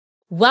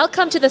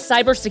Welcome to the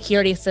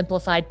Cybersecurity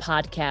Simplified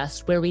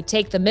podcast, where we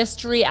take the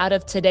mystery out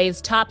of today's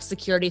top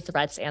security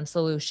threats and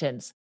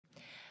solutions.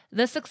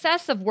 The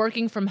success of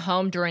working from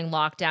home during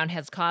lockdown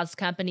has caused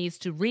companies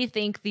to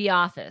rethink the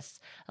office,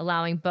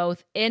 allowing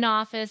both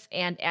in-office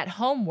and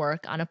at-home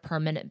work on a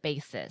permanent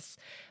basis.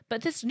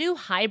 But this new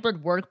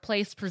hybrid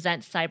workplace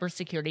presents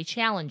cybersecurity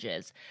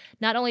challenges.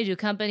 Not only do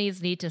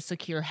companies need to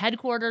secure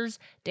headquarters,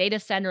 data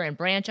center, and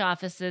branch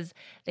offices,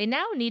 they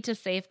now need to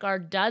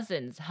safeguard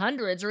dozens,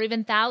 hundreds, or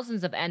even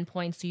thousands of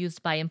endpoints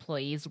used by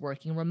employees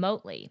working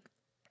remotely.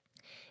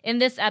 In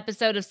this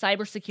episode of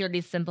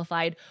Cybersecurity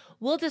Simplified,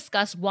 we'll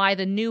discuss why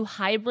the new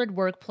hybrid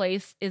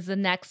workplace is the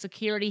next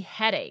security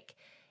headache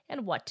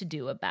and what to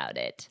do about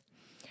it.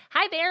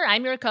 Hi there,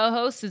 I'm your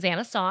co-host,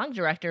 Susanna Song,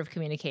 Director of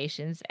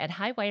Communications at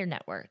Highwire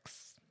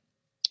Networks.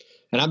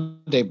 And I'm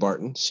Dave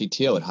Barton,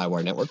 CTO at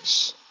Highwire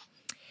Networks.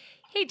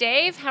 Hey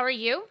Dave, how are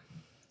you?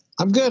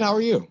 I'm good, how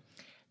are you?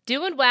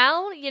 Doing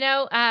well.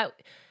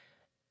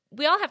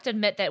 We all have to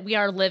admit that we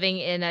are living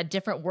in a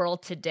different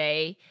world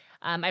today.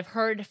 I've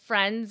heard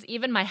friends,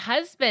 even my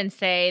husband,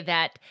 say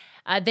that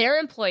their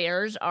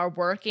employers are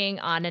working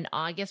on an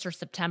August or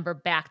September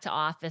back to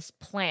office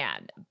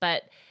plan.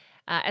 But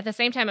at the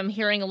same time, I'm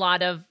hearing a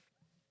lot of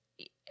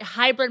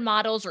hybrid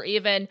models, or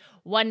even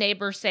one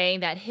neighbor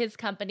saying that his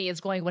company is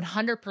going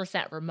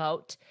 100%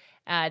 remote.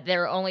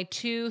 There are only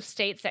two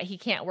states that he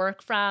can't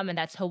work from, and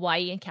that's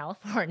Hawaii and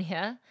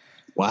California.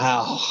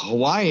 Wow,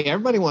 Hawaii.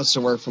 Everybody wants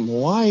to work from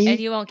Hawaii. And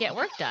you won't get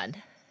work done.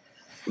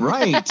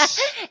 Right.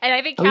 And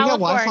I think you got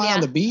California, Wi-Fi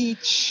on the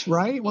beach,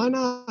 right? Why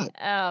not?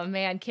 Oh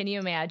man, can you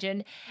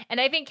imagine? And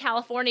I think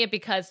California,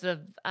 because of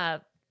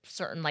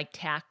certain like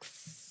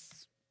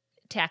tax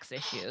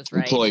issues,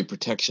 right? Employee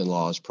protection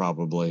laws,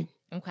 probably.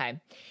 Okay.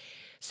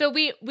 So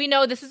we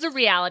know this is a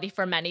reality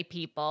for many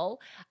people.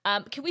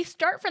 Can we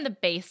start from the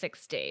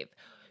basics, Dave?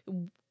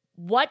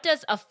 What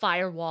does a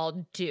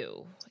firewall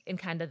do in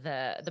kind of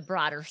the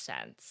broader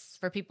sense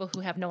for people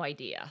who have no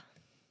idea?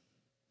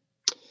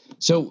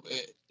 So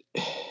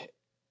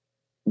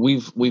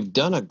we've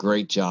done a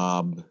great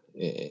job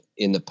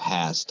in the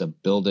past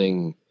of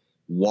building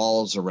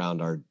walls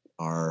around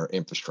our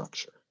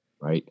infrastructure,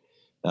 right?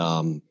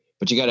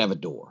 But you got to have a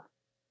door.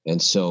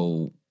 And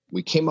so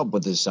we came up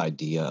with this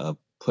idea of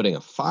putting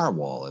a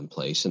firewall in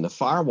place. And the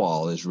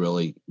firewall is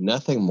really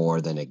nothing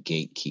more than a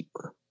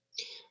gatekeeper.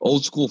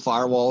 Old school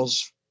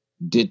firewalls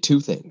did two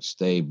things.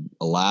 They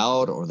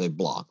allowed or they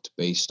blocked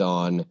based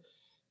on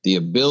the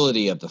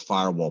ability of the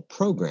firewall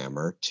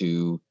programmer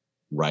to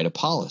write a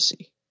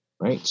policy,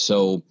 right?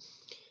 So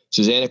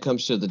Susanna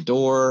comes to the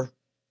door.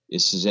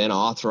 Is Susanna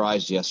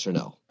authorized? Yes or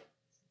no?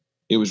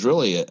 It was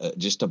really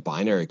just a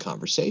binary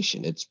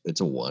conversation.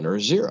 It's a 1 or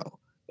a 0.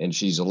 And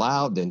she's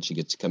allowed, then she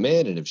gets to come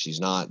in. And if she's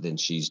not, then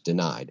she's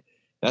denied.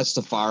 That's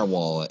the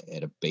firewall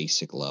at a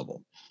basic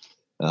level.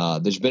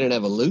 There's been an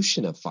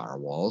evolution of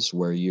firewalls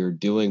where you're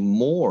doing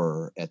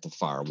more at the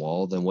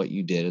firewall than what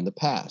you did in the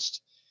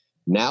past.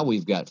 Now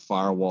we've got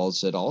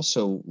firewalls that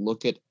also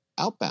look at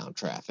outbound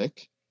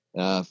traffic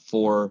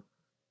for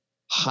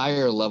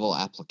higher level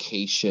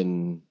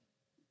application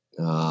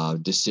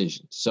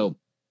decisions. So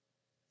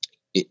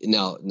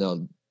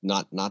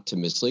not to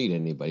mislead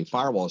anybody,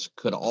 firewalls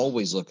could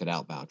always look at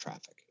outbound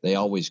traffic. They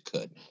always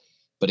could.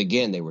 But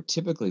again, they were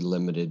typically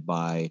limited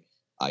by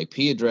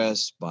IP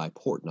address, by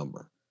port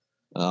number.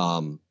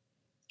 Firewalls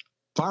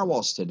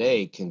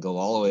today can go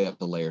all the way up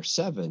to layer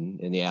 7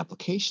 in the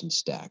application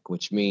stack,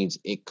 which means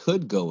it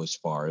could go as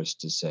far as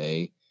to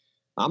say,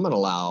 I'm going to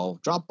allow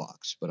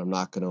Dropbox, but I'm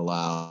not going to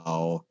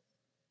allow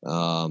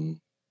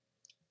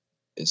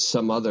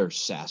some other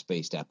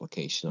SaaS-based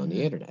application on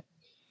the internet.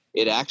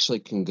 It actually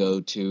can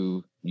go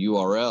to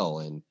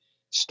URL and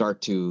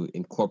start to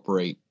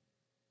incorporate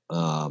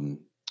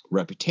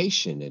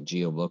reputation and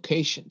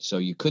geolocation. So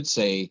you could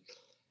say,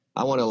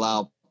 I want to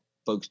allow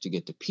folks to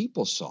get to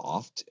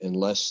PeopleSoft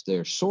unless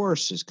their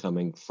source is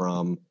coming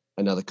from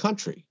another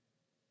country,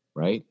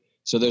 right?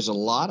 So there's a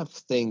lot of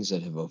things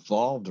that have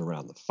evolved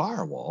around the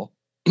firewall,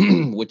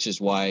 which is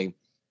why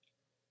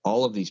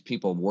all of these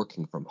people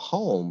working from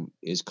home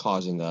is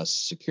causing us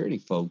security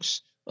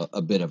folks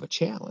a bit of a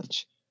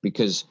challenge,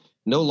 because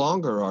no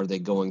longer are they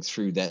going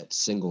through that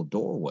single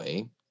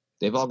doorway.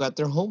 They've all got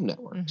their home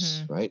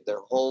networks, right? Their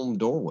home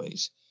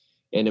doorways.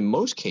 And in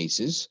most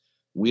cases,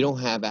 we don't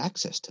have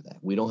access to that.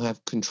 We don't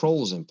have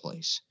controls in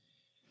place.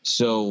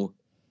 So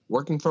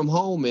working from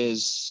home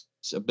is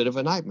a bit of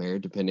a nightmare,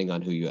 depending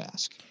on who you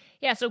ask.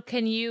 Yeah. So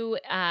can you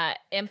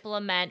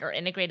implement or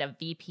integrate a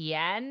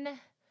VPN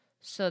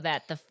so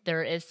that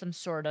there is some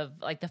sort of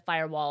like the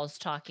firewall is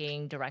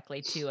talking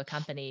directly to a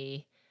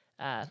company,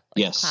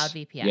 yes. Cloud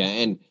VPN? Yeah.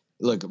 And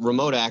look,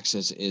 remote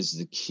access is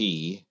the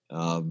key.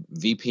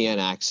 VPN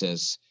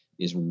access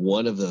is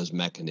one of those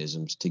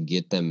mechanisms to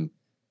get them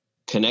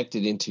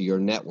connected into your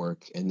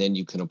network, and then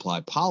you can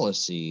apply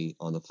policy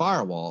on the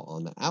firewall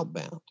on the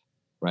outbound,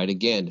 right?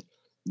 Again,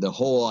 the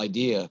whole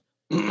idea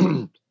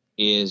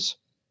is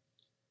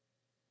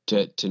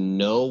to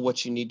know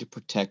what you need to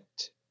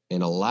protect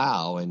and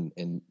allow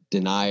and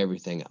deny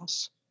everything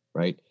else,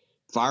 right?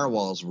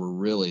 firewalls were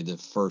really the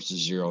first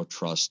zero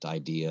trust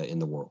idea in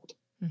the world,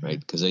 right?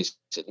 Because they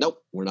said,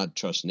 nope, we're not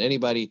trusting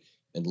anybody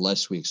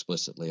unless we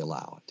explicitly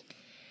allow it.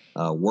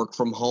 Work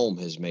from home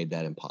has made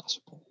that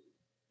impossible.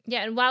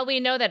 Yeah, and while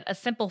we know that a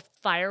simple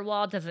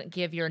firewall doesn't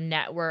give your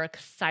network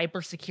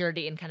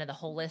cybersecurity in kind of the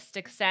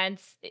holistic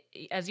sense,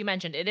 as you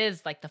mentioned, it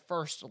is like the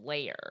first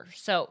layer.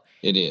 So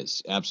it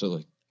is,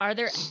 absolutely. Are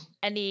there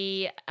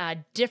any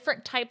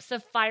different types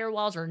of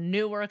firewalls or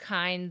newer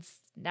kinds,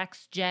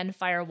 next-gen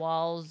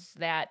firewalls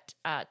that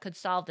could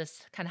solve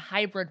this kind of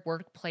hybrid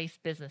workplace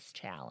business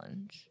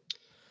challenge?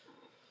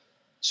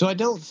 So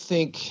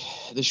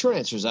the short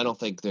answer is I don't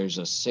think there's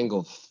a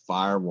single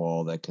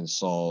firewall that can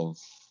solve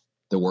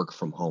the work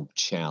from home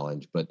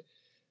challenge, but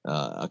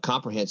a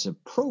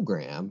comprehensive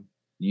program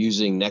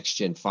using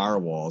next-gen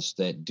firewalls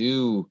that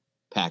do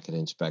packet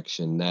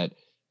inspection, that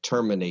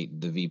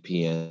terminate the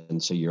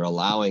VPN. So you're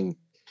allowing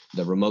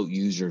the remote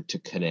user to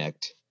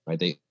connect, right?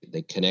 They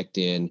connect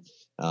in,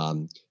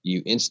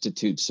 you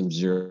institute some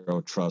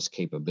zero trust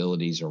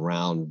capabilities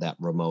around that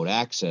remote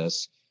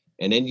access.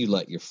 And then you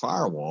let your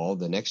firewall,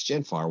 the next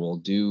gen firewall,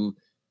 do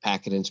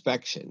packet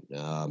inspection,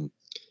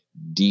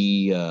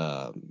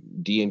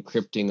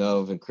 de-encrypting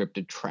of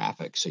encrypted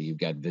traffic. So you've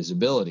got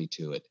visibility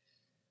to it.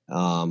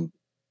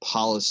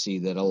 Policy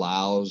that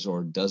allows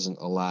or doesn't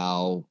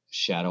allow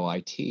shadow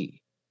IT,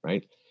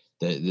 right?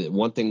 The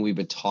one thing we've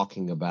been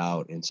talking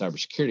about in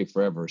cybersecurity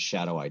forever is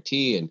shadow IT,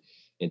 and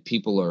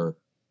people are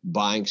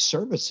buying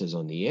services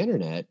on the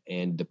internet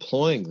and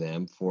deploying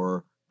them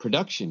for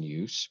production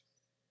use.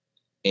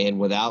 And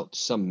without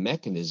some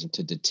mechanism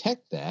to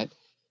detect that,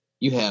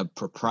 you have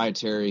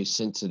proprietary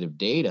sensitive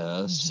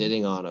data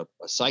sitting on a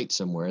site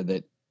somewhere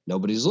that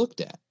nobody's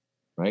looked at,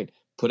 right?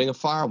 Putting a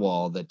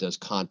firewall that does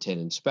content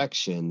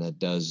inspection, that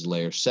does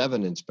layer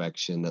 7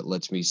 inspection, that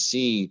lets me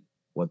see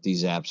what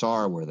these apps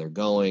are, where they're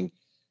going,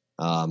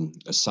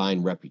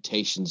 assign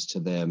reputations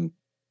to them.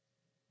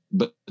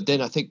 But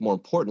then I think more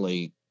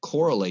importantly,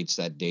 correlates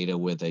that data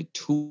with a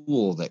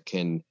tool that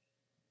can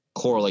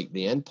correlate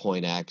the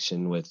endpoint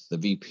action with the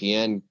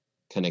VPN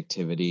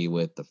connectivity,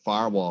 with the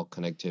firewall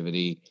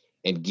connectivity,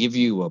 and give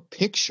you a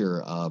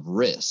picture of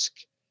risk.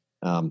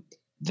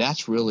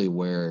 That's really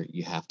where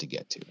you have to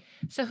get to.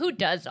 So who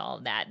does all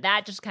of that?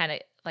 That just kind of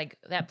like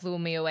that blew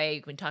me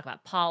away when we talk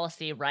about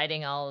policy,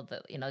 writing all of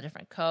the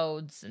different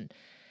codes, and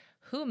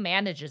who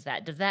manages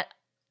that? Does that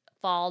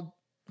fall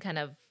kind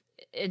of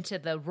into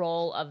the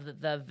role of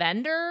the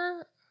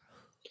vendor?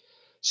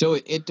 So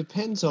it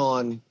depends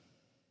on.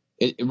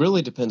 It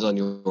really depends on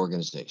your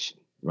organization,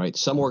 right?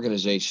 Some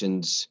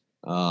organizations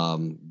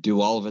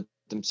do all of it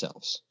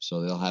themselves.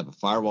 So they'll have a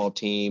firewall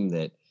team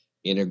that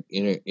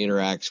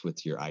interacts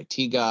with your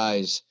IT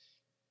guys.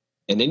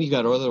 And then you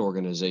got other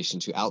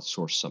organizations who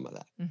outsource some of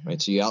that, right?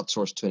 So you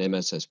outsource to an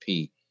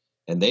MSSP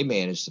and they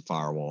manage the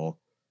firewall.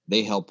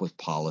 They help with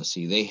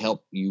policy. They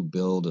help you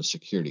build a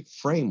security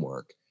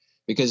framework.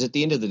 Because at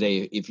the end of the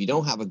day, if you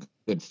don't have a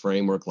good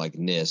framework like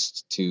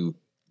NIST to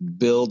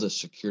build a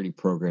security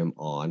program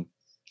on,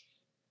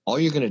 all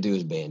you're going to do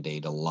is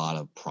Band-Aid a lot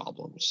of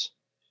problems.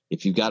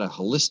 If you've got a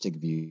holistic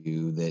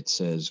view that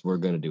says we're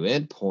going to do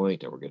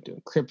endpoint and we're going to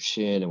do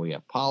encryption and we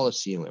have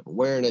policy and we have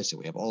awareness and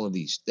we have all of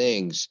these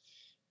things,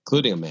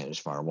 including a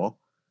managed firewall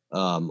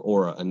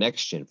or a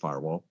next-gen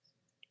firewall,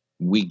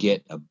 we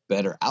get a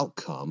better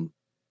outcome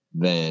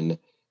than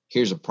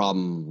here's a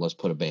problem, let's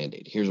put a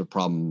Band-Aid. Here's a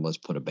problem, let's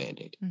put a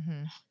Band-Aid,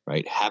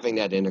 right? Having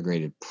that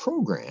integrated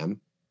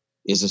program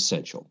is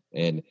essential.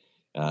 And,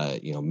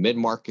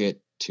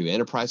 mid-market to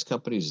enterprise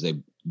companies,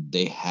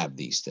 they have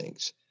these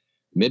things.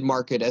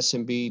 Mid-market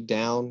SMB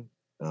down,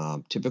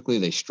 typically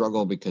they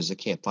struggle because they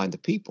can't find the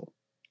people,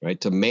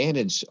 right, to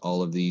manage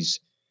all of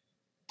these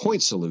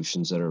point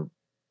solutions that are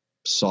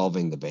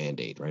solving the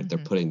Band-Aid, right? They're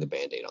putting the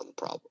Band-Aid on the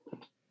problem.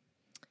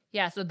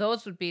 Yeah, so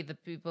those would be the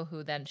people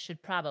who then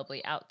should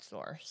probably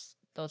outsource.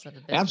 Those are the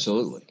businesses.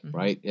 Absolutely,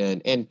 right?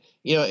 And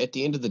at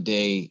the end of the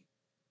day,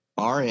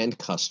 our end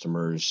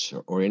customers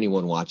or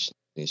anyone watching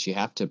this, you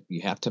have to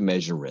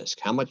measure risk.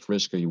 How much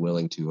risk are you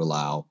willing to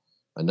allow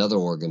another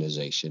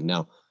organization?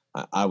 Now,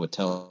 I would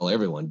tell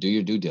everyone, do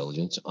your due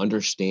diligence,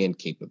 understand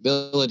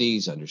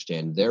capabilities,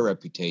 understand their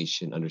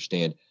reputation,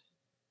 understand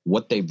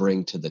what they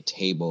bring to the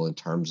table in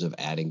terms of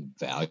adding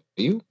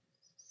value,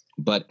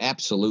 but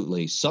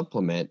absolutely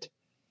supplement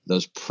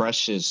those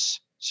precious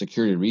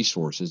security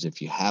resources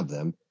if you have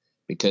them,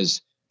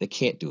 because they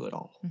can't do it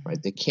all,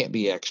 right? They can't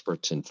be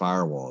experts in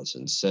firewalls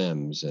and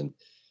SIEMs and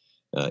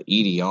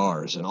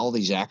EDRs and all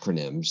these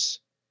acronyms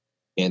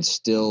and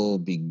still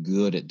be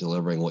good at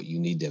delivering what you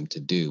need them to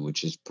do,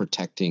 which is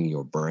protecting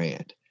your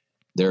brand.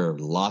 There are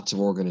lots of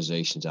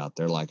organizations out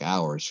there like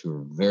ours who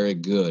are very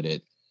good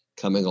at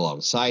coming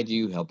alongside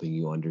you, helping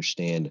you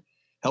understand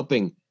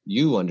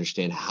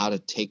how to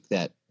take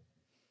that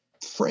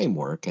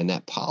framework and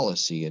that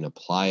policy and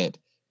apply it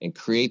and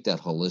create that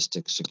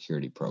holistic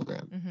security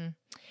program.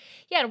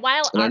 Yeah, and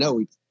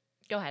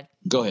go ahead.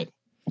 Go ahead.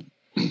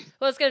 Well,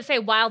 I was going to say,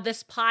 while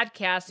this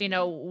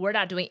podcast, we're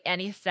not doing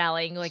any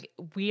selling, like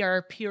we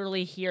are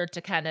purely here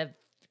to kind of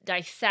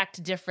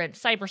dissect different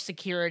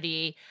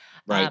cybersecurity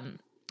Right.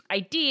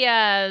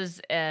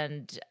 ideas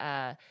and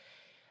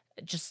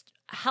just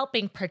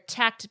helping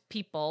protect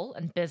people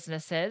and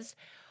businesses.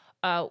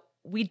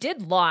 We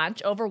did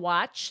launch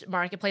Overwatch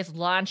Marketplace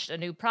launched a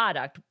new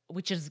product,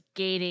 which is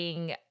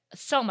gaining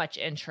so much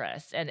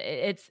interest, and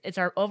it's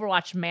our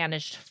Overwatch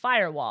managed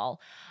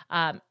firewall.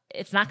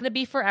 It's not going to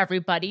be for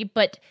everybody,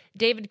 but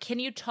David, can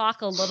you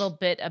talk a little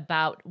bit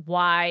about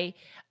why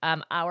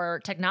our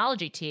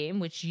technology team,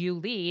 which you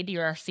lead,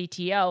 you're our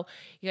CTO,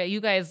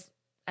 you guys,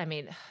 I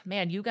mean,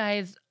 man, you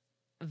guys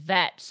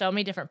vet so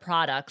many different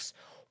products.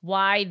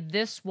 Why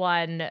this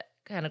one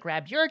kind of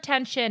grabbed your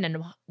attention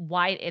and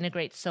why it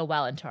integrates so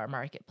well into our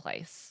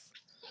marketplace?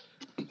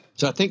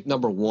 So I think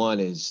number one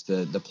is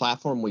the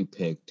platform we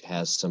picked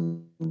has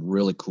some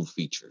really cool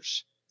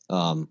features.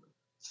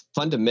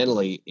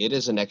 Fundamentally, it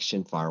is a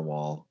next-gen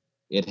firewall.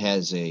 It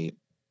has a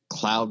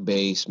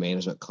cloud-based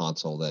management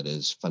console that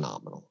is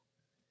phenomenal.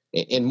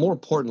 And more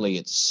importantly,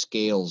 it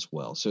scales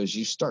well. So as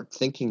you start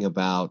thinking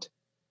about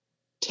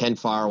 10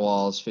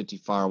 firewalls, 50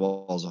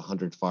 firewalls,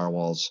 100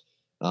 firewalls,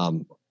 a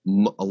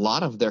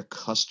lot of their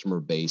customer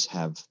base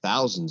have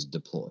thousands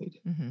deployed,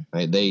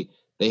 right? They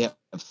have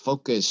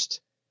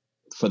focused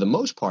for the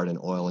most part in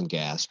oil and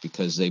gas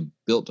because they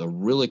built a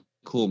really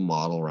cool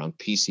model around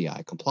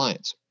PCI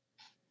compliance.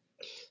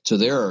 So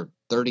there are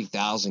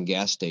 30,000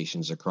 gas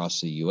stations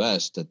across the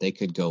US that they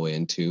could go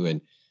into and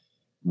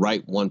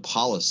write one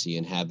policy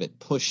and have it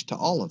pushed to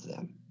all of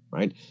them,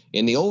 right?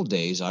 In the old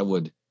days, I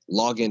would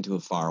log into a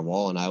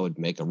firewall and I would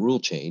make a rule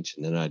change,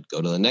 and then I'd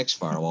go to the next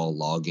firewall,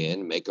 log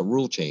in, make a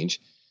rule change,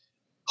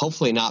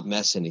 hopefully not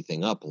mess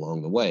anything up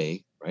along the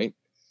way, right?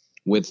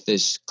 With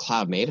this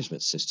cloud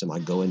management system, I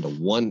go into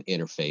one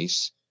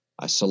interface,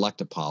 I select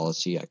a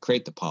policy, I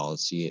create the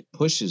policy, it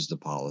pushes the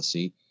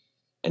policy,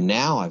 and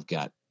now I've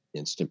got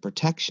instant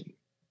protection.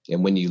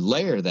 And when you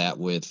layer that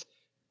with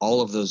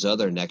all of those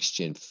other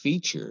next-gen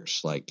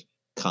features like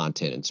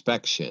content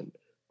inspection,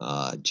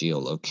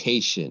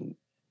 geolocation,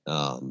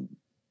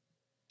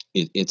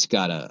 it's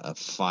got a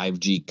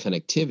 5G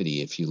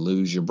connectivity. If you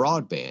lose your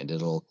broadband,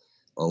 it'll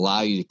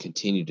allow you to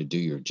continue to do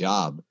your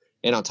job.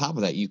 And on top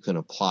of that, you can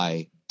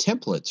apply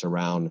templates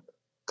around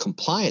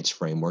compliance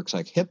frameworks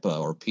like HIPAA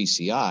or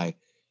PCI.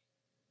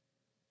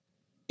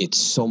 It's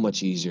so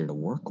much easier to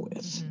work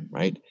with,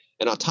 right?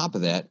 And on top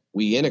of that,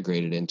 we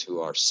integrated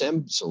into our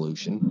SIEM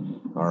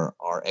solution,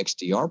 our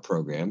XDR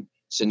program.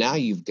 So now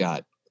you've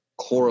got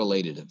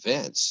correlated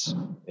events.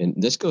 And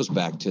this goes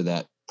back to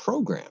that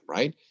program,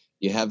 right?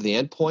 You have the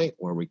endpoint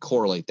where we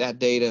correlate that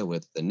data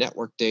with the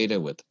network data,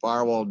 with the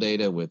firewall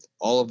data, with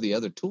all of the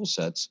other tool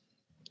sets.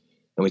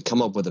 And we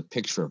come up with a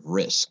picture of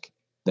risk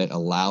that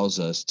allows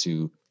us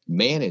to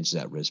manage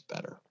that risk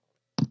better.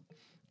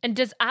 And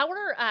does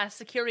our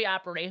security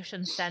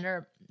operations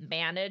center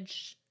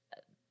manage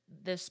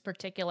this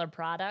particular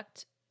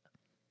product?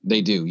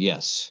 They do,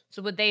 yes.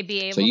 So would they be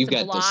able to So you've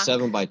got block? the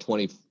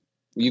 7x20,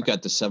 you've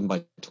got the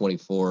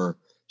 7x24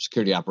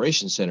 security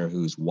operations center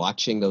who's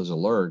watching those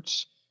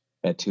alerts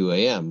at 2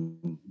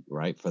 a.m.,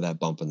 right, for that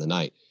bump in the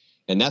night.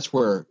 And that's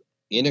where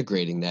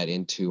integrating that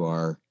into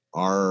our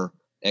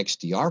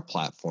XDR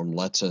platform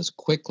lets us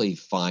quickly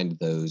find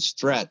those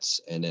threats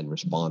and then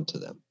respond to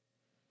them.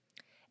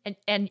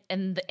 And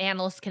the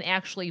analysts can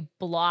actually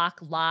block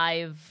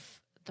live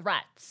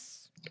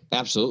threats.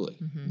 Absolutely.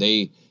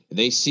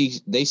 They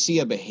see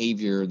a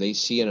behavior, they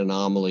see an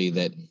anomaly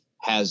that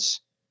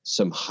has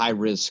some high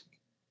risk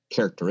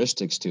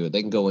characteristics to it.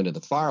 They can go into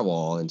the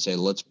firewall and say,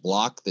 let's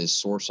block this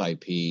source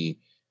IP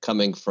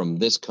coming from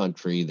this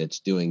country that's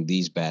doing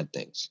these bad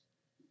things.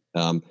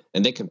 And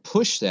they can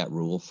push that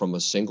rule from a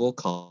single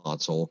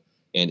console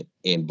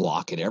and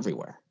block it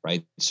everywhere,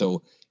 right?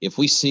 So if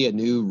we see a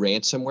new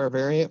ransomware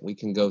variant, we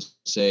can go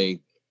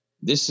say,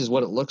 this is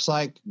what it looks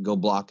like, go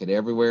block it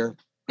everywhere.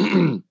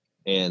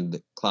 And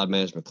the Cloud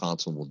Management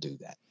Console will do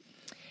that.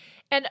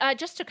 And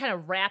just to kind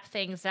of wrap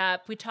things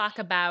up, we talk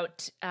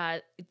about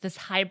this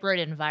hybrid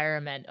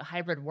environment, a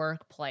hybrid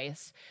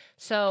workplace.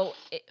 So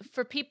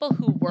for people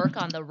who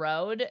work on the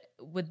road,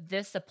 would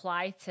this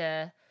apply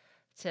to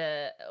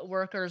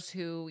workers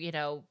who,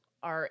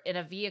 are in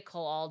a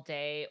vehicle all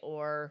day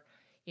or,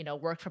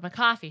 work from a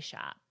coffee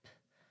shop?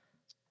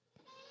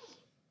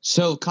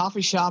 So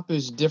coffee shop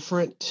is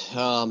different.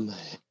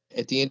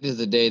 At the end of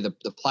the day, the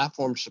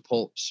platform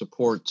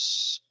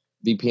supports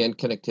VPN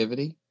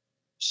connectivity.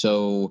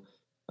 So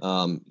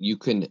you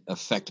can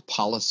affect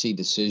policy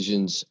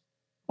decisions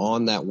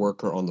on that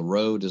worker on the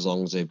road as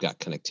long as they've got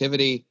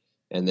connectivity.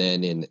 And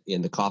then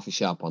in the coffee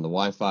shop on the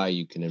Wi-Fi,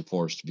 you can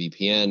enforce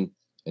VPN.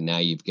 And now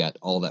you've got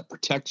all that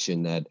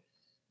protection that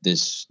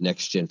this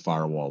next-gen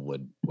firewall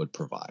would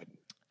provide.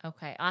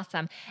 Okay,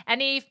 awesome.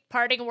 Any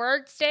parting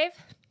words, Dave?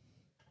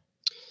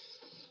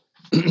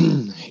 At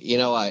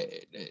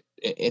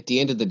the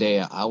end of the day,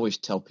 I always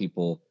tell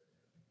people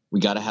we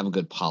got to have a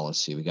good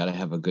policy. We got to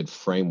have a good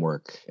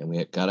framework, and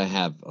we got to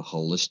have a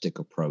holistic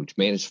approach.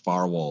 Managed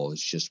firewall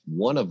is just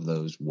one of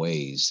those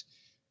ways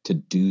to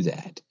do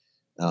that.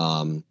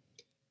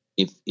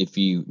 if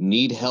you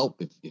need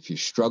help, if you're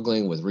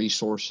struggling with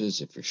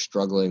resources, if you're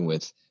struggling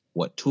with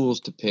what tools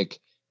to pick,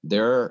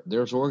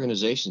 there's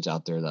organizations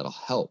out there that'll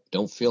help.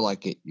 Don't feel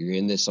like you're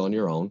in this on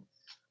your own.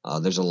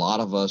 There's a lot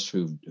of us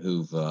who've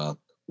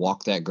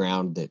walked that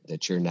ground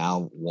that you're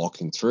now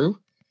walking through,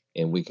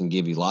 and we can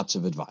give you lots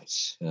of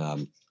advice.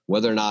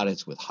 Whether or not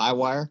it's with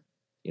Highwire,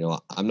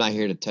 I'm not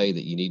here to tell you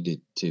that you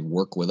need to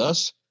work with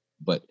us,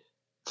 but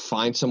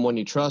find someone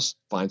you trust,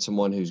 find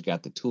someone who's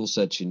got the tool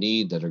sets you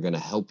need that are going to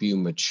help you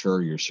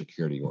mature your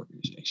security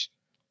organization.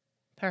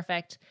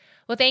 Perfect.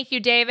 Well, thank you,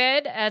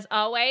 David, as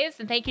always.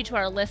 And thank you to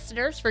our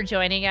listeners for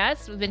joining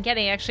us. We've been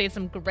getting actually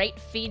some great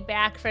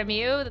feedback from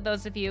you,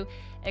 those of you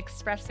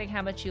expressing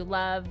how much you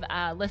love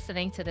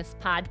listening to this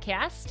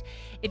podcast.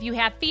 If you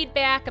have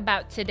feedback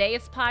about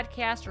today's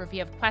podcast, or if you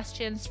have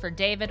questions for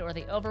David or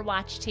the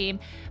Overwatch team,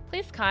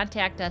 please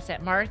contact us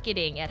at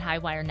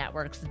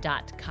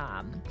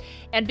marketing@highwirenetworks.com.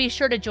 And be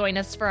sure to join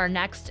us for our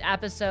next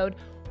episode,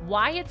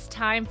 why it's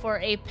time for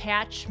a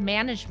patch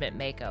management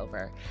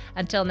makeover.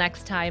 Until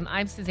next time,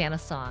 I'm Susanna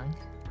Song.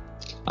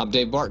 I'm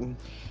Dave Barton.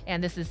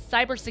 And this is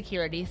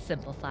Cybersecurity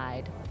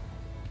Simplified.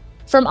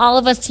 From all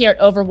of us here at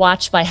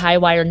Overwatch by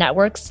Highwire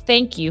Networks,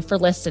 thank you for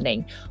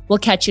listening. We'll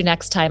catch you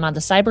next time on the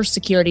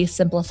Cybersecurity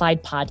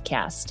Simplified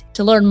podcast.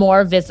 To learn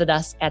more, visit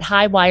us at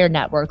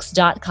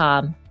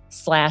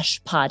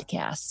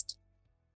highwirenetworks.com/podcast.